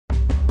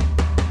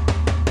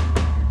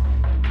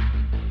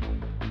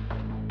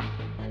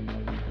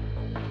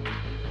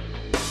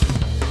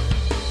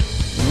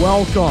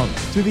Welcome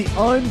to the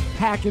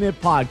Unpacking It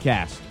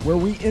podcast, where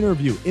we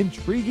interview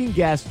intriguing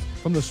guests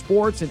from the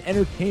sports and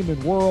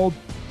entertainment world.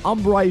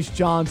 I'm Bryce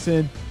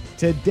Johnson.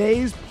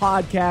 Today's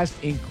podcast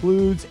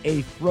includes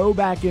a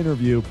throwback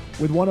interview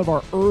with one of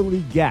our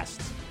early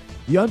guests.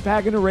 The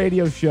Unpacking It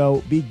radio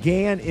show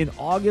began in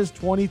August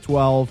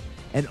 2012,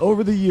 and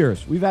over the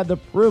years, we've had the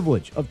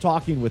privilege of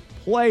talking with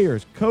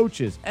players,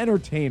 coaches,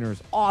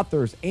 entertainers,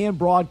 authors, and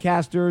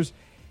broadcasters.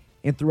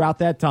 And throughout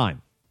that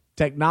time,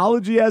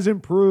 technology has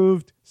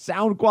improved,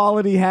 sound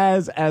quality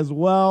has as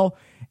well.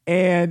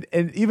 And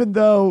even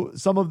though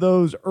some of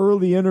those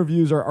early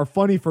interviews are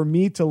funny for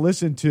me to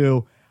listen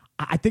to,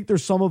 I think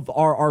there's some of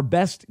our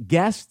best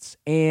guests,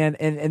 and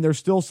there's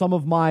still some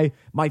of my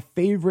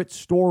favorite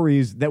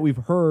stories that we've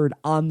heard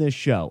on this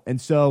show. And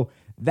so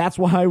that's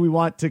why we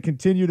want to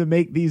continue to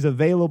make these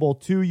available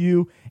to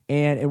you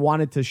and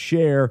wanted to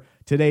share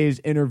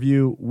today's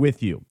interview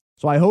with you.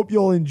 So I hope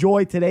you'll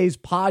enjoy today's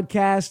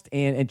podcast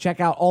and check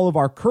out all of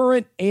our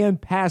current and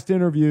past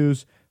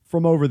interviews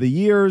from over the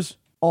years.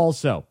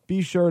 Also,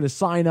 be sure to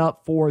sign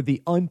up for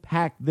the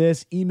Unpack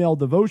This email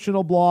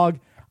devotional blog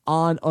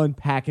on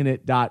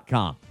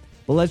unpackingit.com.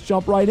 But let's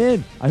jump right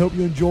in. I hope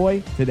you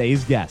enjoy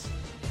today's guest.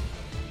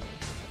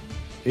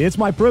 It's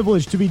my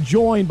privilege to be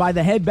joined by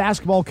the head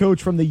basketball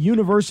coach from the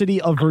University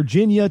of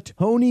Virginia,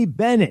 Tony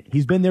Bennett.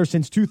 He's been there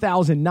since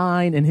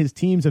 2009, and his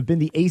teams have been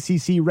the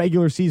ACC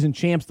regular season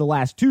champs the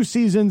last 2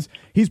 seasons.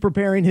 He's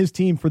preparing his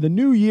team for the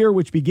new year,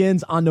 which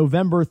begins on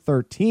November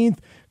 13th.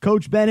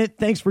 Coach Bennett,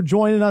 thanks for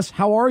joining us.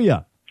 How are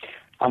you?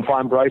 I'm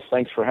fine, Bryce.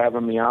 Thanks for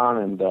having me on,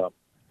 and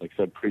like I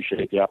said,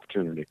 appreciate the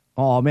opportunity.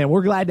 Oh, man,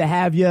 we're glad to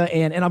have you.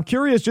 And I'm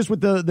curious, just with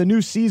the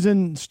new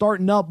season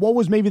starting up, what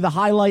was maybe the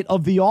highlight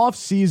of the off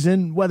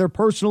season, whether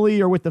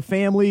personally or with the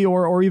family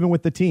or even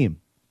with the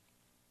team?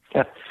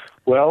 Yeah.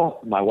 Well,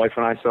 my wife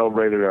and I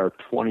celebrated our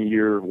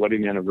 20-year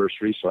wedding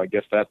anniversary, so I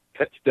guess that's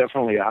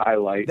definitely a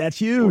highlight. That's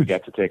huge. We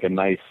got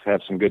to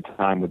have some good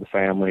time with the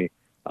family,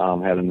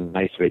 had a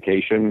nice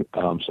vacation.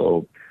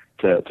 So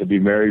to be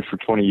married for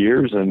 20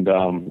 years and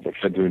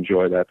had to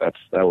enjoy that,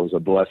 that was a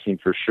blessing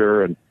for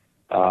sure. And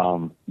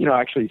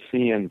actually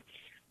seeing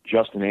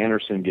Justin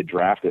Anderson get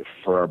drafted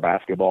for our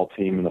basketball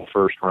team in the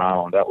first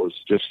round, that was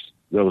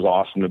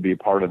awesome to be a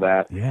part of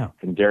that. Yeah.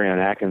 And Darian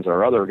Atkins,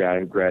 our other guy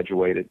who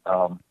graduated,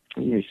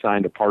 he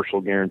signed a partial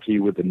guarantee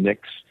with the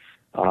Knicks,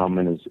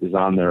 and is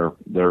on their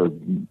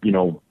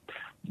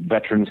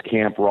veterans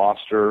camp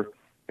roster.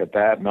 At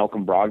that,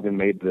 Malcolm Brogdon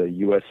made the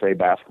USA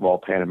basketball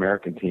Pan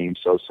American team.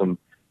 So some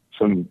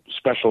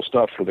special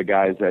stuff for the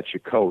guys that you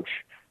coach.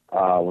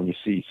 When you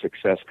see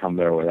success come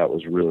their way, that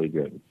was really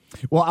good.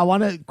 Well, I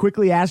want to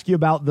quickly ask you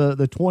about the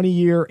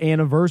 20-year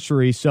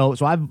anniversary. So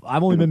I've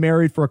only been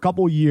married for a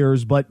couple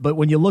years, but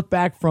when you look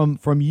back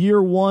from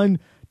year 1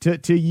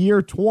 to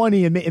year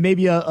 20, and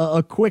maybe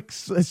a quick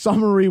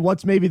summary,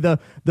 what's maybe the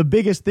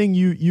biggest thing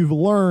you've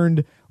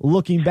learned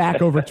looking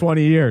back over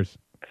 20 years?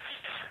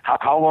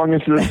 How long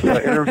is this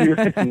interview?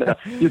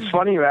 It's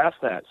funny you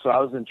asked that. So I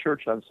was in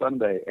church on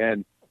Sunday,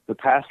 and the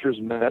pastor's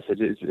message,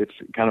 it's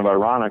kind of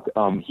ironic.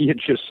 He had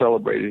just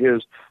celebrated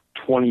his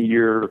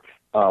 20-year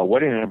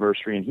wedding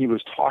anniversary, and he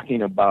was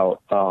talking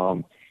about,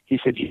 he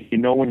said,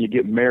 when you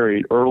get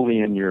married early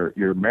in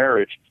your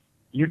marriage,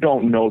 you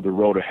don't know the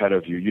road ahead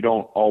of you. You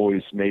don't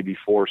always maybe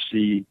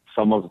foresee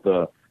some of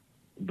the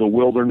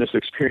wilderness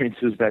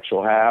experiences that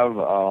you'll have,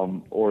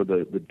 or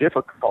the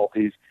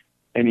difficulties.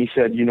 And he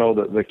said,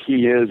 the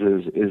key is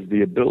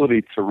the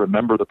ability to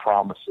remember the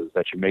promises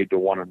that you made to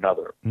one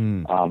another.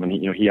 And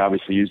he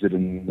obviously used it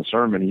in the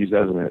sermon. He used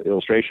that as an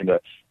illustration to,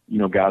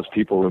 God's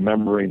people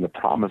remembering the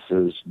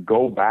promises.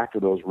 Go back to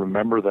those,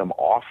 remember them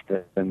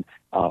often,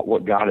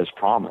 what God has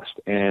promised.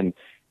 And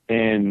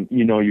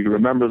you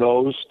remember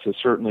those to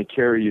certainly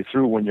carry you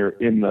through when you're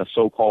in the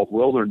so-called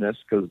wilderness,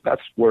 because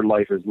that's where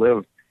life is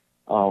lived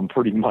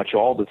pretty much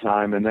all the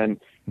time. And then,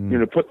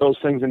 put those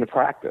things into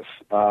practice,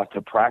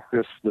 to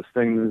practice the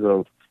things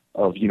of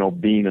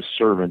being a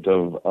servant,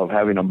 of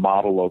having a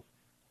model of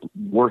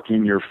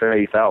working your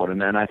faith out.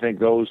 And then I think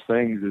those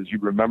things, as you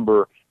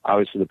remember,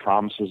 obviously the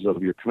promises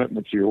of your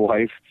commitment to your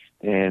wife,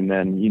 and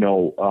then,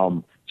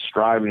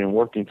 striving and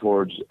working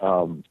towards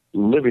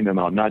living them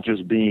out, not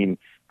just being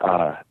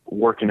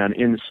working on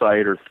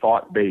insight or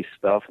thought-based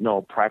stuff,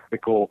 no,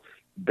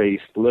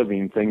 practical-based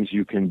living, things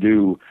you can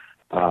do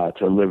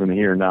to live in the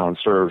here and now and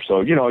serve. So,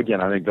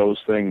 again, I think those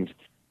things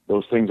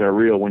are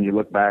real when you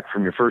look back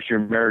from your first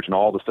year of marriage and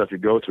all the stuff you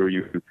go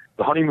through.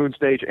 The honeymoon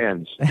stage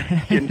ends,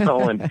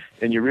 and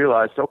you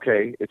realize,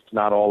 okay, it's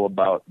not all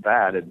about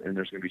that, and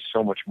there's going to be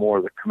so much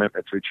more, the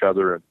commitment to each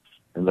other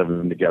and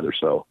living together.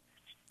 So,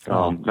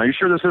 now, you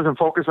sure this isn't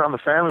focused on the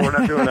family? We're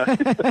not doing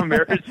a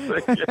marriage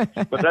thing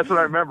yet, but that's what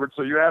I remembered.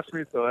 So you asked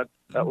me, so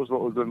that was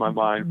what was in my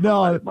mind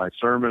from my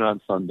sermon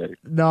on Sunday.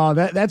 No,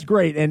 that's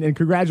great, and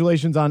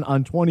congratulations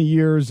on 20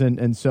 years,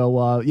 and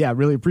so,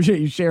 really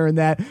appreciate you sharing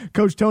that.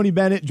 Coach Tony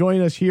Bennett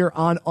joining us here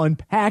on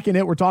Unpacking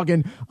It. We're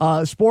talking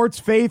sports,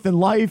 faith, and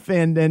life,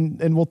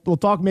 and we'll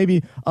talk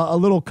maybe a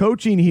little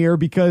coaching here,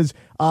 because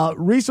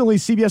recently,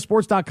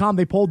 CBSSports.com,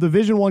 they polled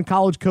Division I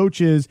college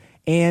coaches,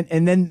 and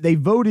then they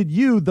voted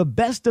you the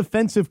best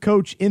defensive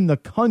coach in the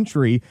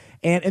country.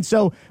 And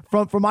so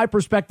from my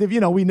perspective,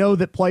 we know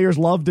that players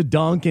love to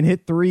dunk and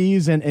hit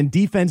threes, and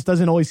defense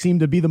doesn't always seem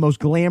to be the most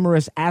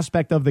glamorous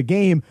aspect of the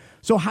game.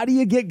 So how do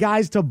you get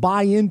guys to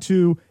buy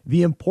into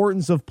the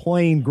importance of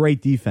playing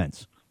great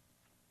defense?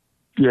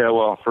 Yeah,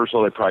 well, first of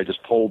all, they probably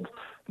just polled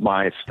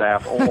my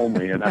staff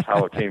only, and that's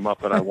how it came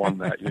up that I won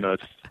that.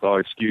 It's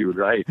always skewed,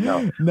 right?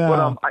 No.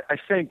 But I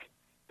think,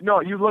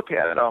 you look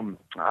at it,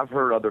 I've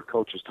heard other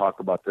coaches talk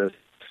about this,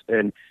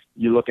 and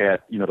you look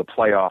at, the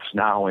playoffs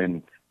now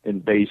in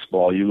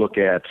baseball, you look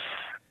at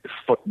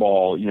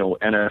football,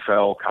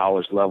 NFL,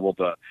 college level,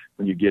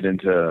 when you get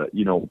into,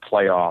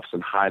 playoffs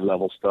and high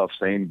level stuff,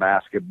 same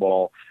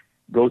basketball,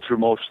 go through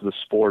most of the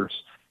sports,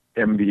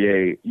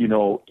 NBA,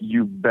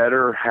 you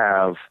better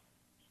have,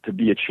 to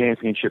be a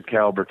championship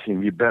caliber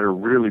team, you better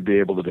really be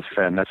able to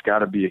defend. That's got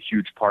to be a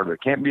huge part of it.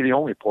 It can't be the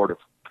only part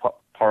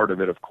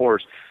of it, of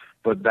course,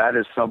 but that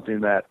is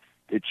something that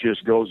it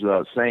just goes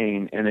without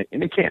saying, and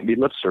it can't be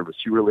lip service.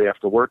 You really have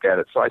to work at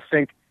it. So I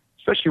think,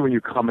 especially when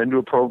you come into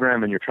a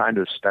program and you're trying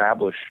to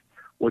establish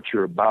what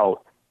you're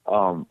about,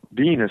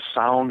 being as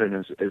sound and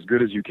as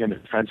good as you can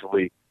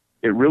defensively,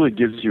 it really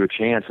gives you a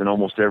chance in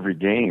almost every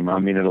game. I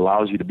mean, it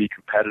allows you to be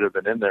competitive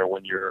and in there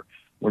when you're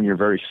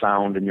very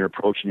sound and you're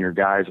approaching your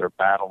guys or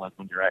battling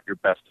when you're at your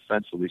best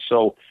defensively.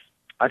 So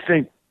I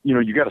think,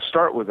 you got to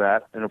start with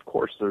that. And of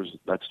course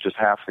that's just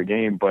half the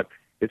game, but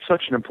it's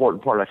such an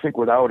important part. I think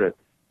without it,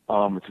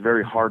 it's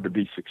very hard to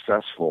be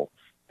successful.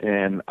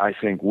 And I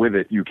think with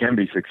it, you can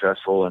be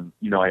successful. And,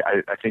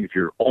 I think if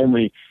you're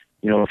only,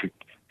 if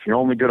you're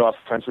only good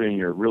offensively and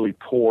you're really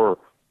poor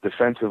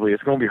defensively,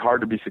 it's going to be hard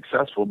to be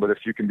successful. But if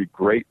you can be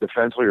great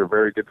defensively or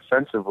very good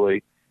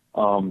defensively,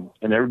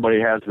 and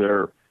everybody has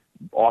their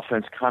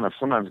offense kind of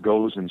sometimes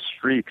goes in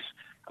streaks,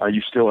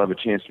 you still have a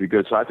chance to be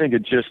good. So I think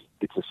it's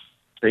a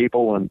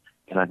staple, and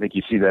I think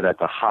you see that at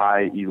the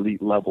high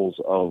elite levels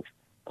of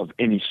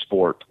any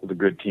sport. The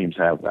good teams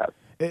have that.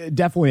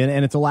 Definitely,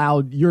 and it's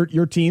allowed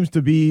your teams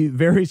to be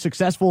very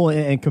successful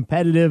and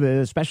competitive,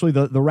 especially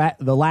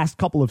the last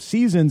couple of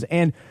seasons.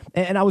 And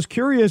I was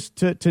curious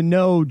to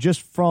know,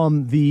 just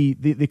from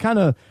the kind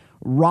of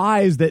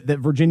rise that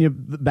Virginia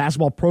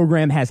basketball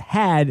program has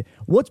had,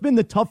 what's been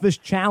the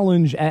toughest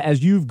challenge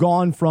as you've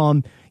gone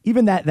from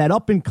even that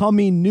up and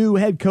coming new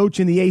head coach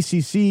in the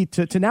ACC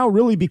to now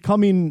really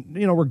becoming,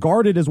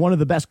 regarded as one of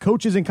the best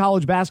coaches in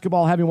college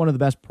basketball, having one of the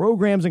best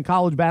programs in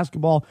college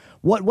basketball?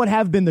 What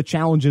have been the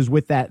challenges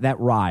with that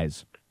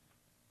rise?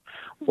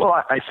 Well,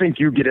 I think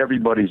you get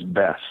everybody's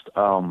best.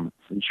 And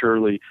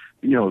surely,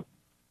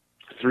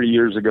 3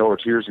 years ago or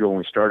 2 years ago when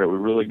we started, we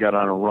really got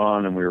on a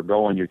run and we were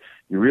going. You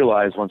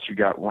realize once you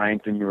got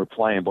ranked and you were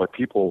playing, boy,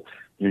 people,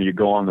 you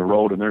go on the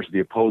road and there's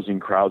the opposing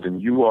crowds,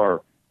 and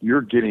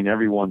you're getting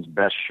everyone's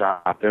best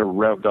shot. They're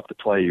revved up to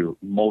play you.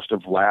 Most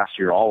of last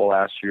year, all of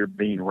last year,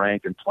 being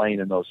ranked and playing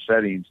in those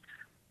settings,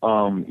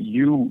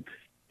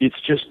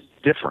 it's just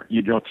different.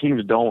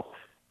 Teams don't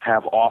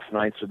have off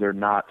nights, so they're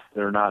not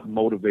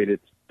motivated.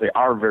 They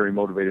are very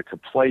motivated to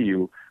play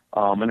you.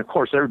 And of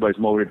course, everybody's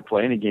motivated to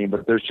play any game,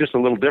 but there's just a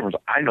little difference.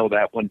 I know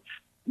that when,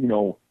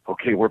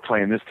 okay, we're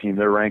playing this team,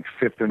 they're ranked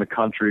 5th in the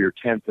country or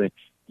 10th, and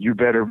you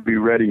better be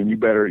ready, and you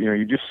better,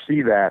 you just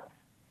see that.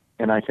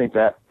 And I think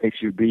that makes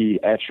you be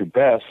at your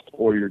best,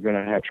 or you're going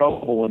to have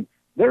trouble. And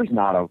there's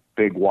not a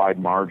big wide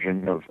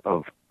margin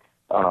of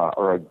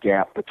or a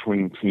gap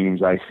between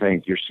teams. I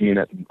think you're seeing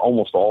it in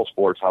almost all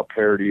sports, how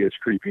parity is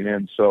creeping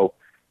in. So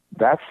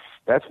that's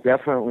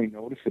definitely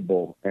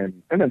noticeable.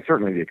 And then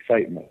certainly the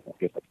excitement. I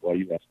guess that's why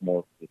you asked more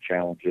of the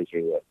challenges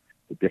or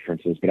the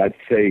differences. But I'd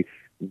say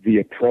the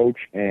approach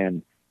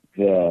and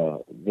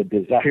the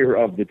desire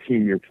of the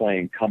team you're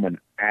playing coming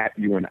at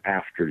you and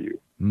after you.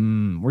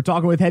 We're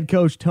talking with head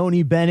coach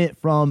Tony Bennett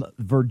from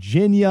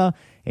Virginia,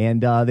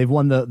 and they've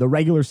won the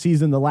regular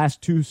season the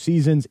last 2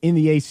 seasons in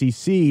the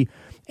ACC.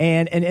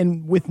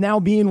 And with now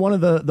being one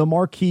of the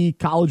marquee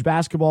college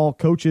basketball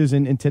coaches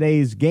in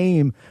today's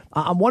game,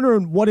 I'm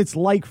wondering what it's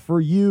like for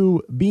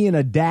you being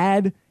a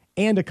dad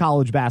and a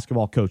college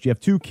basketball coach. You have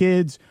 2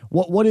 kids.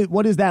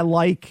 What is that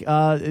like,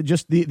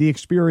 just the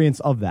experience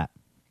of that?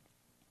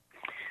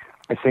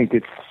 I think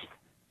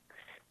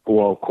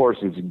of course,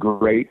 it's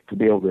great to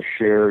be able to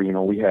share.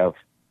 We have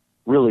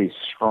really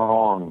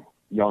strong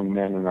young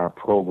men in our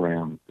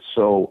program.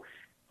 So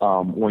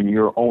when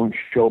your own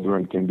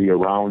children can be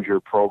around your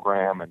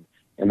program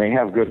and they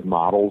have good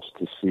models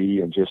to see,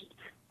 and just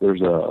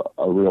there's a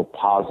real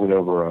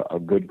positive or a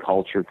good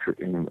culture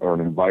or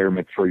an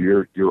environment for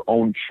your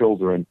own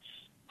children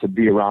to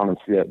be around and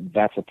see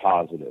that's a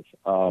positive.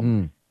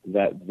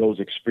 That those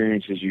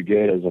experiences you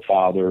get as a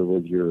father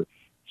with your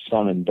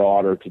son and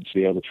daughter to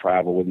be able to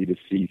travel with you to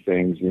see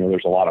things,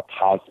 there's a lot of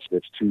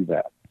positives to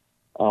that.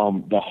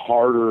 The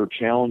harder,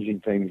 challenging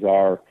things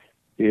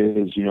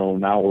is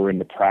now we're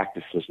into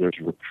practices. There's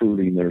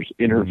recruiting, there's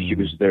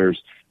interviews,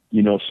 there's,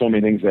 so many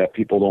things that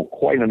people don't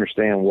quite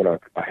understand what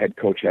a head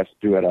coach has to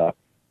do at a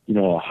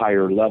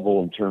higher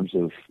level in terms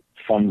of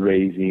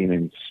fundraising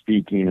and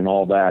speaking and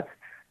all that,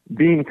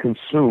 being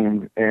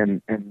consumed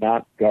and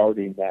not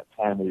guarding that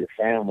time with your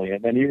family.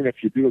 And then even if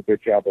you do a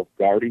good job of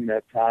guarding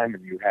that time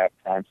and you have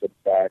time set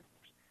aside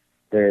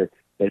there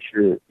that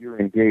you're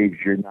engaged,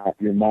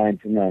 your mind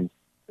sometimes,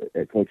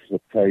 coaches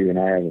will tell you, and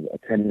I have a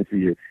tendency,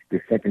 you're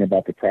thinking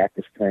about the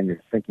practice plan,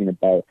 you're thinking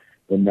about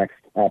the next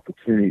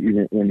opportunity,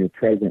 even when you're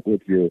present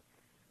with your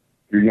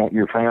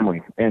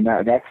family. And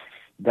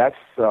that's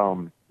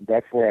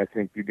where I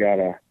think you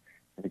gotta.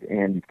 I think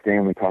Andy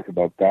Stanley talked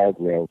about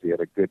guardrails. He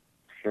had a good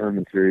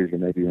sermon series,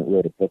 and maybe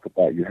wrote a book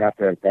about you have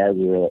to have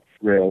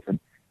guardrails. And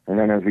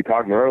then, as we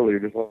talked earlier,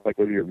 just like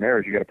with your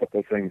marriage, you got to put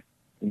those things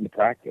into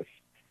practice.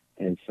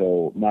 And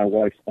so my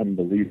wife's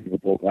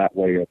unbelievable that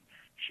way.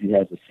 She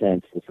has a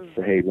sense to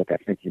say, hey, look, I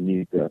think you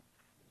need to,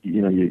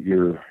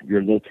 you're a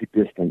little too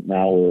distant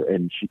now,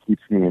 and she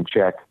keeps me in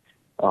check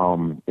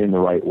in the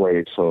right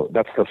way. So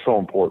that's so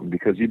important,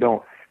 because you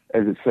don't,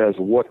 as it says,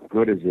 what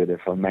good is it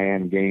if a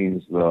man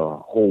gains the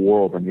whole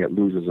world and yet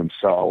loses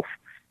himself?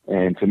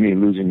 And to me,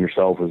 losing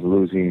yourself is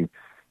losing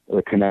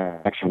the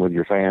connection with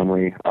your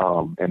family,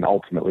 and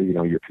ultimately,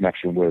 your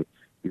connection with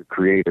your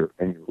Creator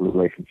and your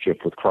relationship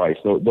with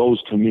Christ. So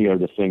those, to me, are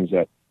the things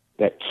that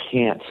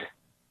can't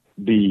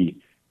be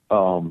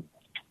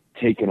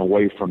taken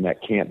away from, that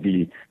can't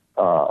be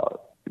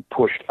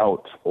pushed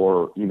out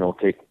or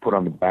put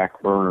on the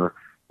back burner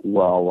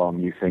while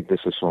you think this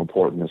is so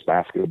important, this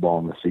basketball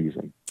in the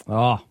season.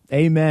 Oh,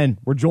 amen.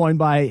 We're joined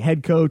by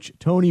head coach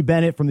Tony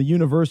Bennett from the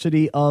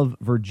University of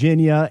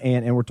Virginia,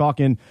 and we're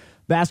talking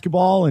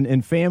basketball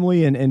and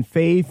family and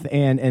faith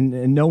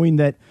and knowing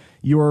that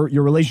your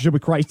relationship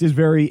with Christ is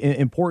very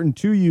important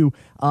to you.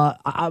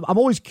 I'm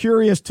always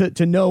curious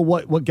to know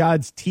what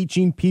God's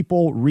teaching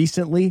people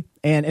recently.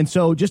 And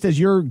so just as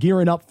you're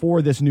gearing up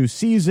for this new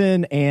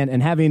season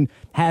and having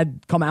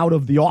had come out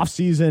of the off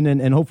season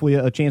and hopefully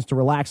a chance to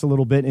relax a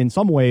little bit in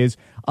some ways,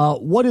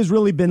 what has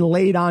really been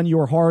laid on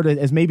your heart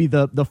as maybe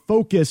the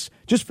focus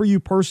just for you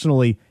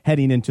personally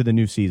heading into the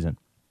new season?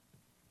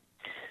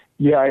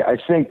 Yeah, I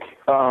think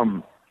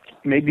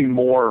maybe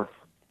more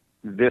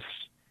this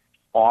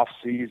off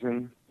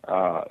season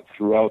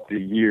throughout the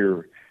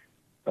year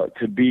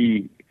to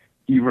be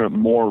even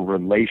more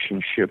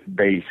relationship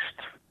based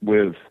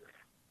with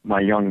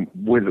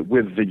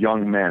the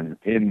young men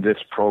in this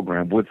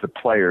program, with the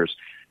players.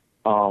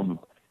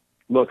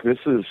 Look, this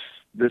is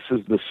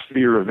the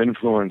sphere of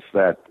influence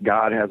that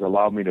God has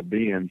allowed me to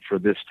be in for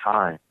this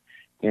time,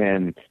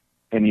 and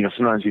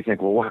sometimes you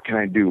think, well, what can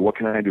I do? What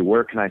can I do?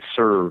 Where can I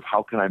serve?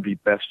 How can I be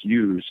best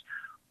used?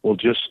 Well,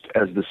 just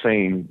as the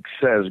saying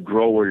says,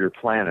 grow where you're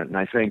planted. And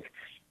I think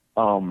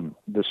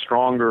the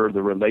stronger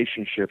the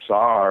relationships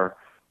are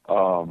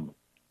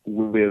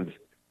with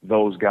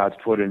those God's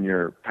put in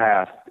your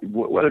path,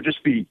 whether it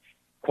just be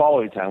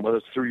quality time, whether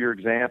it's through your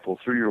example,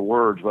 through your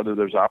words, whether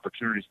there's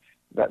opportunities,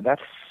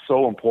 that's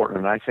so important.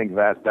 And I think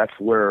that's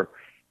where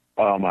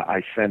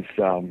I sense,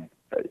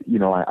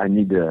 I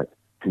need to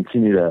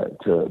continue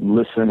to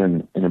listen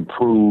and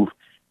improve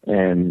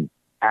and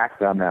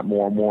act on that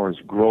more and more, is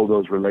grow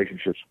those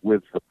relationships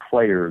with the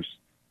players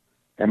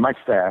and my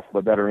staff,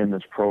 but that are in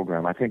this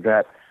program. I think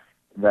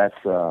that's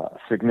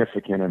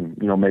significant, and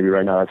maybe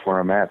right now that's where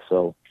I'm at.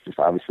 So just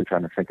obviously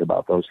trying to think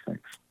about those things.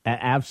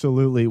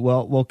 Absolutely.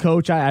 Well,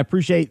 Coach, I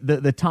appreciate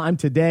the time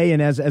today,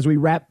 and as we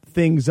wrap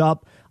things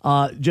up,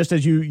 just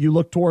as you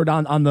look toward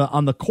on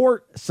the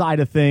court side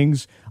of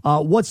things,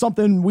 what's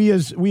something we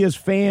as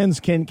fans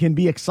can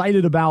be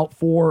excited about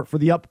for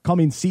the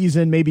upcoming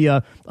season? Maybe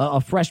a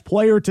fresh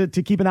player to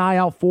keep an eye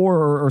out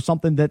for, or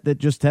something that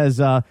just has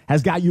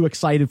got you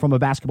excited from a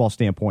basketball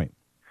standpoint.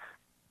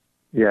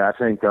 Yeah, I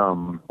think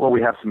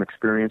we have some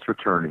experience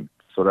returning,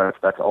 so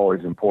that's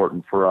always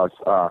important for us.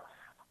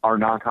 Our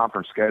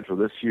non-conference schedule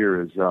this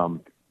year is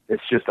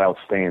it's just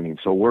outstanding.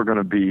 So we're going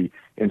to be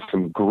in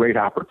some great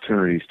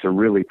opportunities to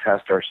really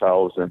test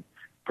ourselves and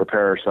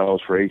prepare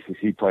ourselves for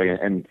ACC play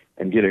and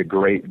get a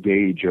great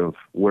gauge of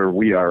where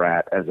we are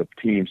at as a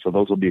team. So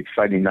those will be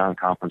exciting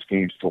non-conference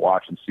games to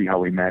watch and see how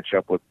we match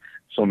up with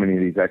so many of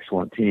these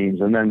excellent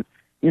teams. And then,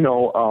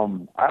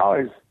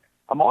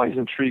 I'm always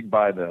intrigued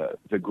by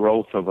the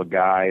growth of a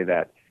guy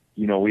that,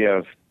 we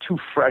have two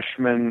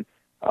freshmen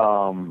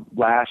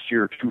last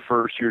year, two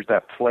first years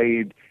that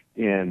played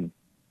in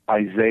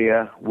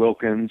Isaiah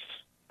Wilkins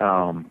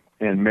and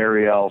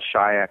Mariel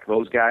Shayak.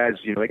 Those guys,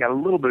 they got a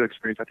little bit of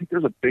experience. I think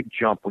there's a big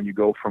jump when you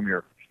go from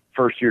your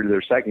first year to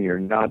their second year.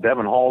 Now,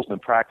 Devin Hall's been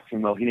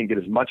practicing well. He didn't get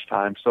as much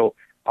time. So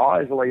I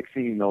always like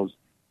seeing those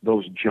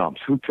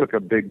jumps. Who took a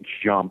big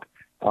jump?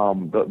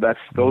 Those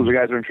are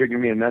guys that are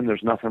intriguing me. And then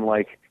there's nothing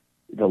like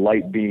the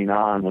light being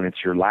on when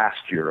it's your last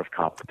year of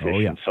competition. Oh,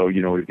 yeah. So,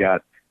 we've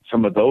got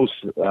some of those,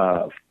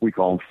 we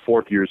call them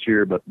fourth years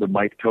here, but the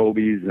Mike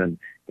Tobies and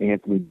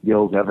Anthony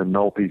Gills, Evan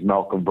Nolpes,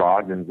 Malcolm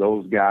Brogdons,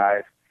 those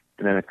guys,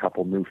 and then a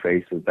couple new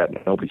faces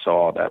that nobody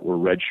saw that were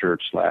red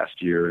shirts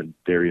last year, and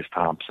Darius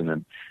Thompson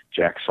and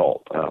Jack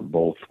Salt.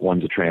 Both,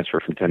 one's a transfer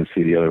from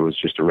Tennessee, the other was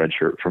just a red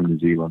shirt from New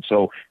Zealand.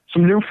 So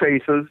some new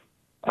faces,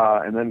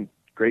 and then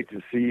great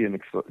to see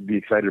and be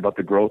excited about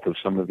the growth of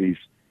some of these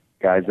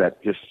guys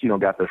that just,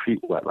 got their feet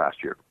wet last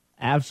year.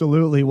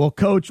 Absolutely. Well,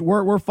 Coach,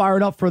 we're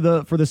fired up for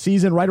the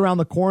season right around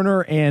the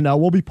corner, and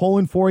we'll be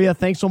pulling for you.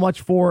 Thanks so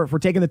much for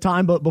taking the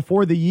time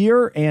before the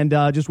year, and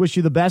just wish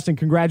you the best, and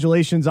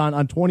congratulations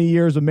on 20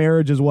 years of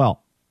marriage as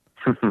well.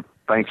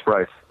 Thanks,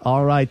 Bryce.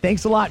 All right.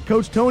 Thanks a lot,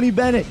 Coach Tony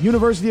Bennett,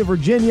 University of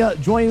Virginia,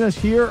 joining us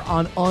here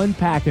on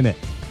Unpacking It.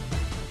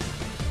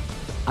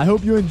 I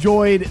hope you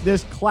enjoyed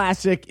this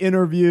classic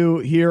interview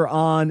here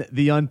on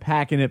the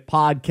Unpacking It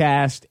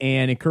podcast,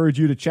 and encourage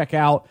you to check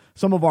out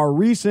some of our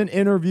recent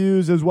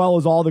interviews as well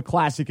as all the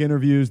classic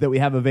interviews that we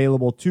have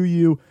available to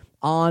you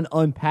on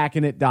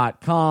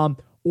unpackingit.com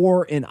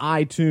or in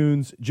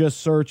iTunes.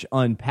 Just search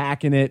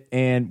Unpacking It,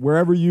 and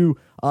wherever you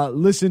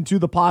listen to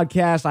the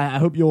podcast, I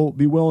hope you'll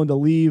be willing to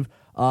leave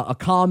a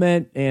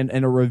comment and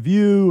a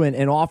review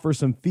and offer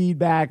some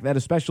feedback. That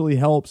especially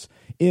helps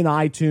in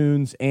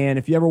iTunes. And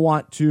if you ever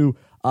want to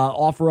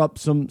offer up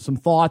some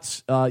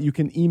thoughts, you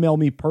can email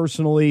me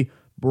personally,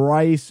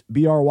 Bryce,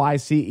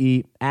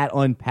 BRYCE, at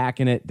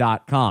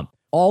unpackingit.com.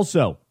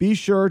 Also, be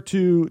sure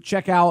to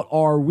check out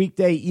our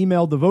weekday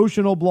email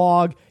devotional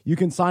blog. You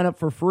can sign up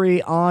for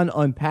free on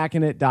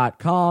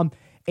unpackingit.com.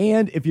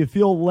 And if you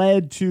feel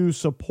led to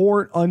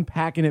support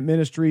Unpacking It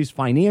Ministries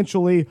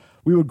financially,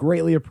 we would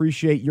greatly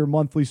appreciate your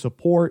monthly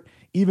support.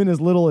 Even as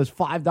little as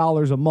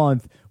 $5 a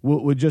month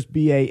would just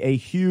be a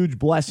huge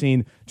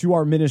blessing to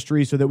our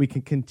ministry, so that we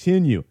can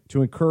continue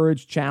to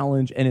encourage,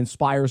 challenge, and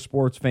inspire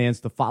sports fans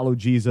to follow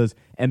Jesus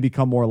and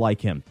become more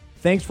like him.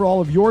 Thanks for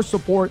all of your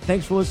support.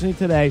 Thanks for listening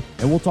today,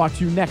 and we'll talk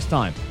to you next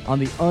time on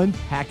the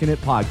Unpacking It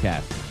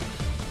podcast.